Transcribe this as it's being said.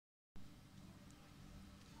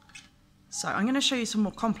So I'm going to show you some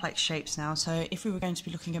more complex shapes now. So if we were going to be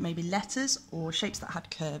looking at maybe letters or shapes that had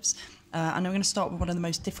curves, and I'm going to start with one of the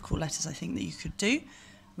most difficult letters I think that you could do,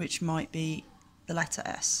 which might be the letter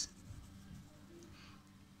S.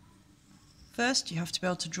 First, you have to be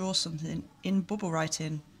able to draw something in bubble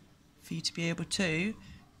writing for you to be able to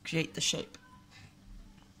create the shape.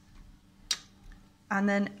 And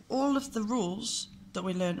then all of the rules that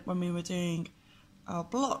we learned when we were doing our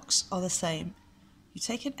blocks are the same. You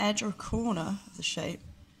take an edge or a corner of the shape,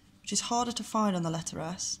 which is harder to find on the letter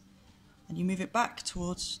S, and you move it back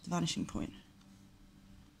towards the vanishing point.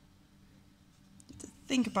 You have to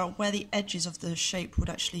think about where the edges of the shape would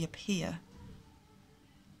actually appear.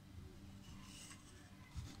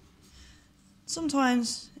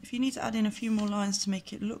 Sometimes, if you need to add in a few more lines to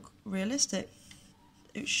make it look realistic,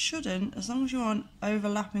 it shouldn't, as long as you aren't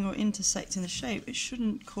overlapping or intersecting the shape, it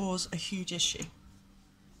shouldn't cause a huge issue.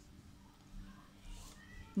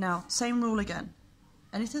 Now, same rule again.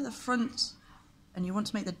 Anything at the front and you want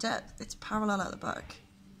to make the depth, it's parallel at the back.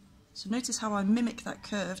 So notice how I mimic that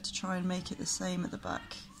curve to try and make it the same at the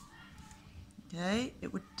back. Okay,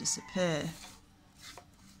 it would disappear.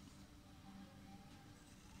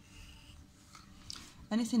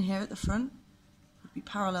 Anything here at the front would be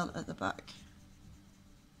parallel at the back.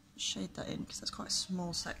 Shade that in because that's quite a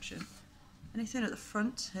small section. Anything at the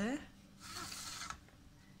front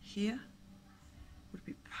here would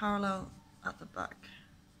be parallel at the back.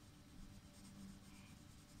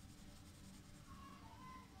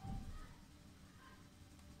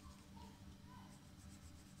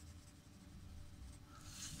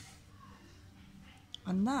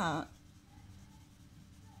 And that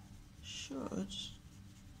should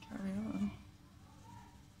carry on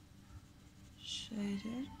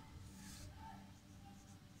shaded.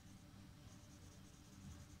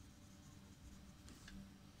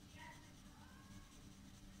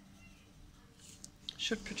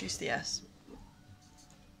 Should produce the S.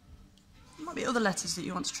 There might be other letters that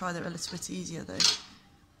you want to try that are a little bit easier though.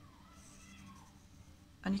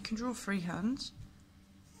 And you can draw freehand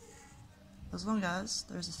as long as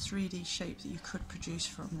there is a 3D shape that you could produce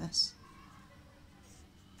from this.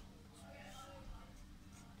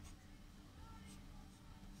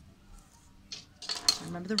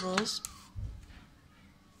 Remember the rules.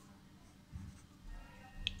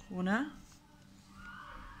 Corner.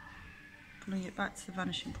 Pulling it back to the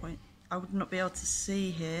vanishing point. I would not be able to see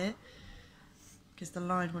here because the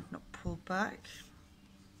line would not pull back.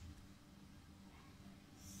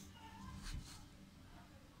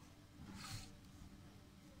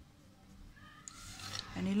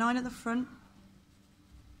 Any line at the front,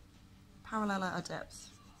 parallel at a depth.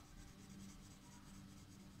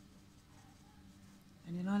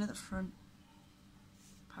 Any line at the front,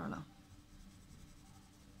 parallel.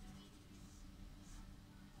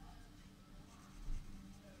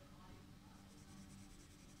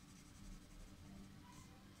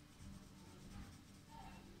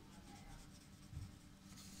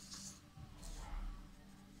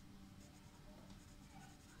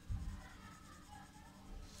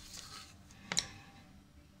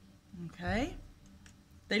 Okay,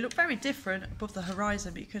 they look very different above the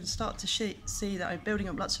horizon, but you can start to see that I'm building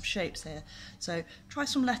up lots of shapes here. So try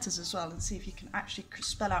some letters as well and see if you can actually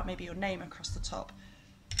spell out maybe your name across the top.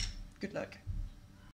 Good luck.